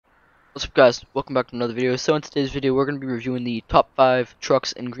What's up, guys? Welcome back to another video. So in today's video we're going to be reviewing the top 5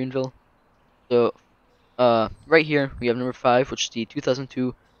 trucks in Greenville. So right here we have number 5, which is the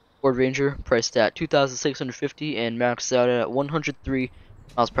 2002 Ford Ranger, priced at $2,650 and maxed out at 103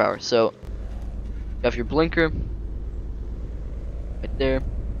 miles per hour. So you have your blinker right there.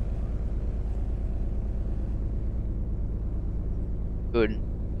 Good.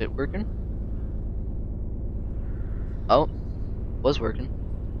 Is it working? Oh, was working.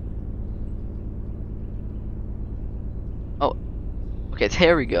 Oh, okay,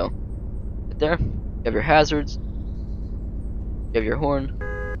 there we go. Right there, you have your hazards, you have your horn,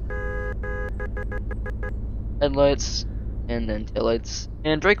 headlights, and then taillights,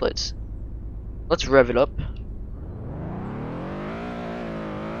 and brake lights. Let's rev it up.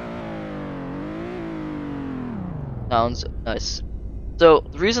 Sounds nice. So,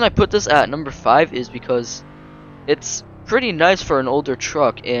 the reason I put this at number 5 is because it's pretty nice for an older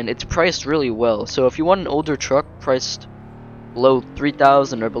truck, and it's priced really well. So if you want an older truck priced below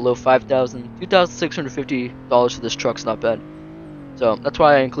 $3,000 or below $5,000, $2,650 for this truck's not bad. So that's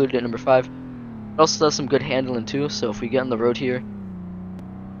why I included it at number 5. It also does some good handling too, so if we get on the road here,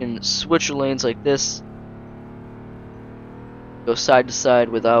 you can switch your lanes like this, go side to side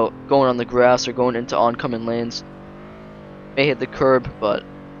without going on the grass or going into oncoming lanes. May hit the curb, but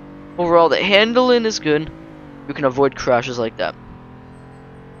overall the handling is good. You can avoid crashes like that.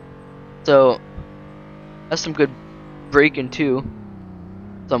 So that's some good braking too,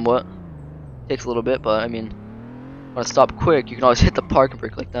 somewhat. Takes a little bit, but I mean, want to stop quick, you can always hit the parking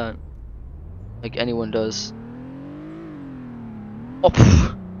brake like that, like anyone does. Oh,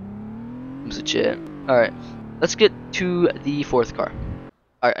 who's a jet? Alright, let's get to the 4th car.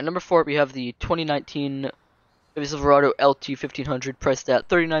 Alright, at number 4 we have the 2019 Chevy Silverado LT 1500, priced at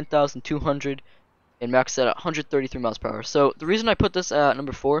 $39,200 and maxed out at 133 miles per hour. So the reason I put this at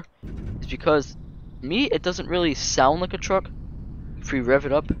number 4 is because to me it doesn't really sound like a truck. If we rev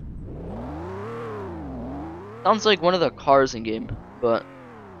it up, sounds like one of the cars in game, but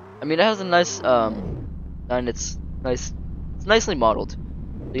I mean it has a nice and it's nice. It's nicely modeled.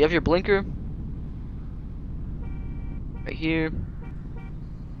 So you have your blinker right here,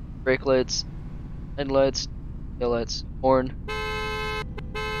 brake lights, headlights, taillights, horn,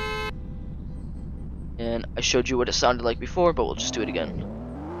 and I showed you what it sounded like before, but we'll just do it again.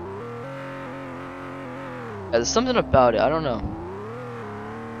 Yeah, there's something about it, I don't know.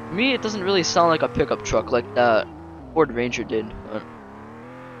 To me, it doesn't really sound like a pickup truck like that Ford Ranger did, but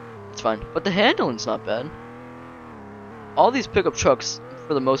it's fine. But the handling's not bad. All these pickup trucks,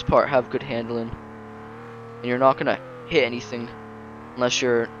 for the most part, have good handling, and you're not gonna hit anything unless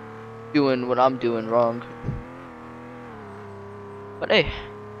you're doing what I'm doing wrong. But hey,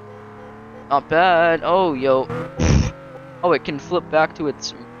 not bad. Oh, yo. Oh, it can flip back to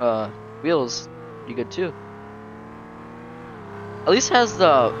its wheels. Pretty good too. At least has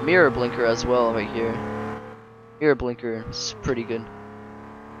the mirror blinker as well right here. Mirror blinker is pretty good,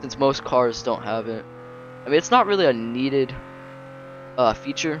 since most cars don't have it. I mean, it's not really a needed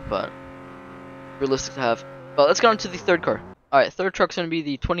feature, but realistic to have. But let's get on to the 3rd car. Alright, 3rd truck's gonna be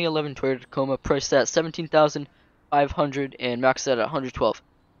the 2011 Toyota Tacoma, priced at $17,500 and maxed out at 112.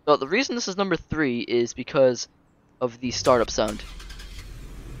 So the reason this is number 3 is because of the startup sound.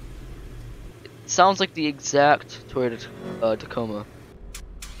 It sounds like the exact Toyota Tacoma.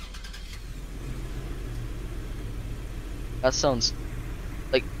 That sounds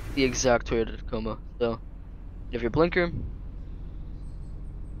like the exact Toyota Tacoma. So you have your blinker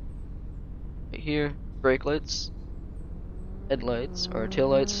right here, brake lights, headlights or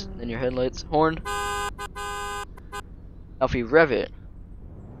taillights, then your headlights, horn. Now if we rev it,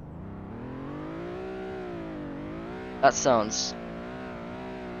 that sounds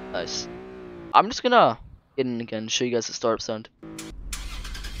nice. I'm just gonna get in again and show you guys the startup sound.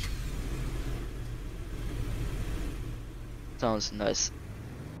 Sounds nice.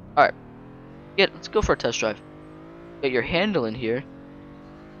 Alright, let's go for a test drive. Get your handle in here.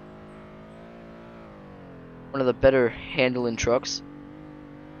 One of the better handling trucks.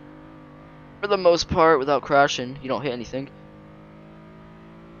 For the most part, without crashing, you don't hit anything.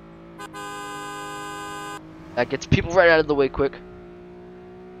 That gets people right out of the way quick.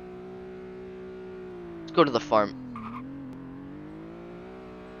 Let's go to the farm.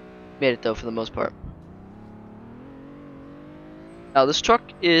 Made it though for the most part. Now this truck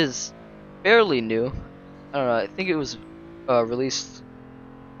is fairly new. I don't know, I think it was released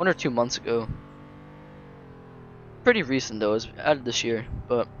 1 or 2 months ago. Pretty recent though, it was added this year,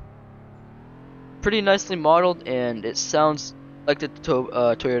 but pretty nicely modeled, and it sounds like the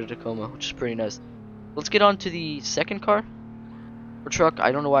Toyota Tacoma, which is pretty nice. Let's get on to the 2nd car. truck.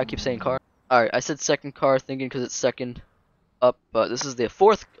 I don't know why I keep saying car. Alright, I said second car thinking because it's second up, but this is the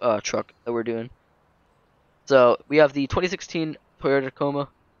fourth truck that we're doing. So we have the 2016 Toyota Tacoma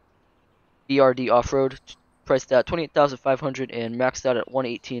BRD off-road, priced at $28,500 and maxed out at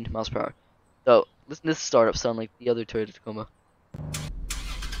 118 miles per hour. So listen to this startup sound like the other Toyota Tacoma.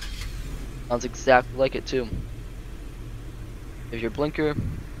 Sounds exactly like it too. There's your blinker.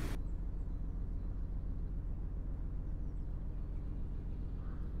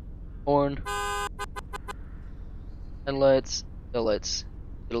 Horn. Headlights. Taillights.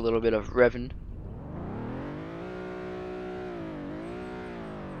 Get a little bit of revving.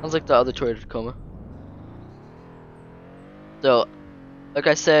 Sounds like the other Toyota Tacoma. So, like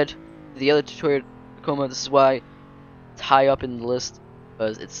I said, the other Toyota Tacoma, this is why it's high up in the list,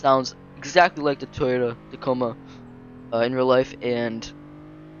 because it sounds exactly like the Toyota Tacoma in real life, and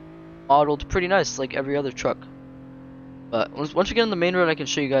modeled pretty nice like every other truck. But once we get on the main road, I can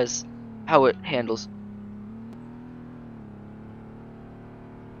show you guys how it handles.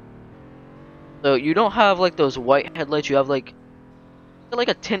 So you don't have like those white headlights, you have like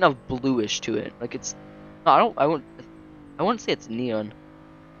a tint of bluish to it. Like it's no, I wouldn't say it's neon.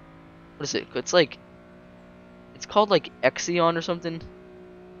 What is it? It's called like Xeon or something.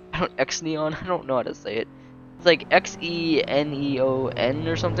 Xeon. I don't know how to say it. It's like Xeneon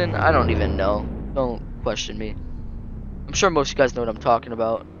or something. I don't even know. Don't question me. I'm sure most of you guys know what I'm talking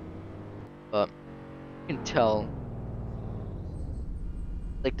about, but you can tell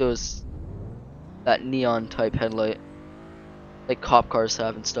like that neon type headlight like cop cars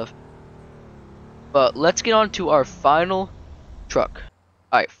have and stuff. But let's get on to our final truck.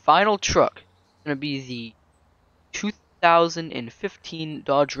 Alright, final truck is gonna be the 2015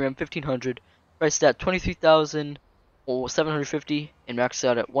 Dodge Ram 1500, priced at $23,750 and maxed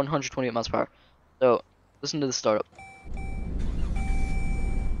out at 128 miles per hour. So listen to the startup.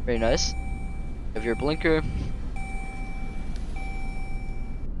 Very nice. You have your blinker.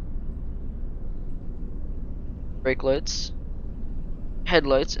 Brake lights.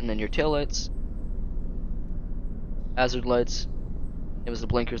 Headlights, and then your tail lights. Hazard lights. It was the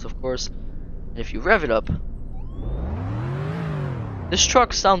blinkers, of course. And if you rev it up, this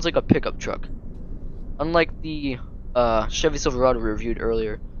truck sounds like a pickup truck. Unlike the Chevy Silverado we reviewed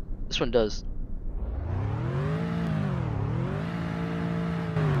earlier, this one does.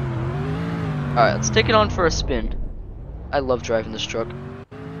 Alright, let's take it on for a spin. I love driving this truck.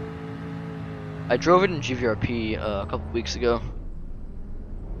 I drove it in GVRP a couple weeks ago.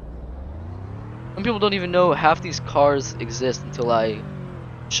 Some people don't even know half these cars exist until I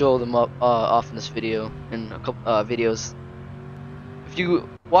show them up off in this video, in a couple videos. If you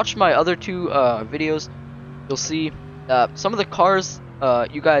watch my other two videos, you'll see that some of the cars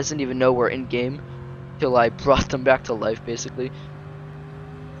you guys didn't even know were in game till I brought them back to life, basically.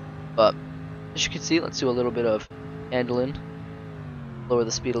 But as you can see, let's do a little bit of handling. Lower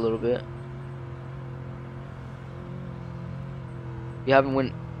the speed a little bit. We haven't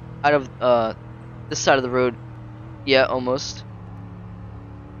went out of this side of the road yet, almost.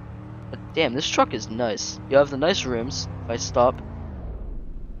 But damn, this truck is nice. You have the nice rims. If I stop,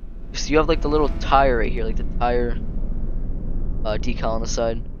 so you have like the little tire right here, like the tire decal on the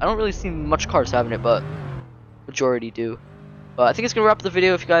side. I don't really see much cars having it, but majority do. I think it's gonna wrap up the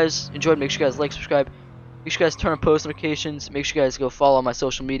video. If you guys enjoyed, make sure you guys like, subscribe. Make sure you guys turn on post notifications. Make sure you guys go follow my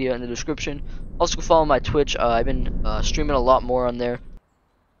social media in the description. Also go follow my Twitch. I've been streaming a lot more on there.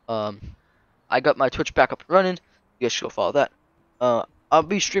 I got my Twitch back up and running. You guys should go follow that. I'll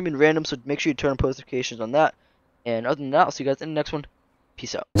be streaming random, so make sure you turn on post notifications on that. And other than that, I'll see you guys in the next one.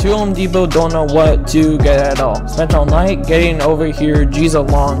 Peace out. To Home Depot, don't know what to get at all. Spent all night getting over here, geez, a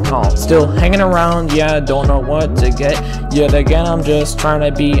long haul. Still hanging around, yeah, don't know what to get. Yet again, I'm just trying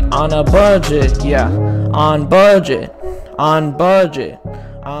to be on a budget, yeah. On budget, on budget,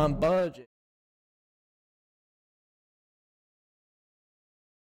 on budget.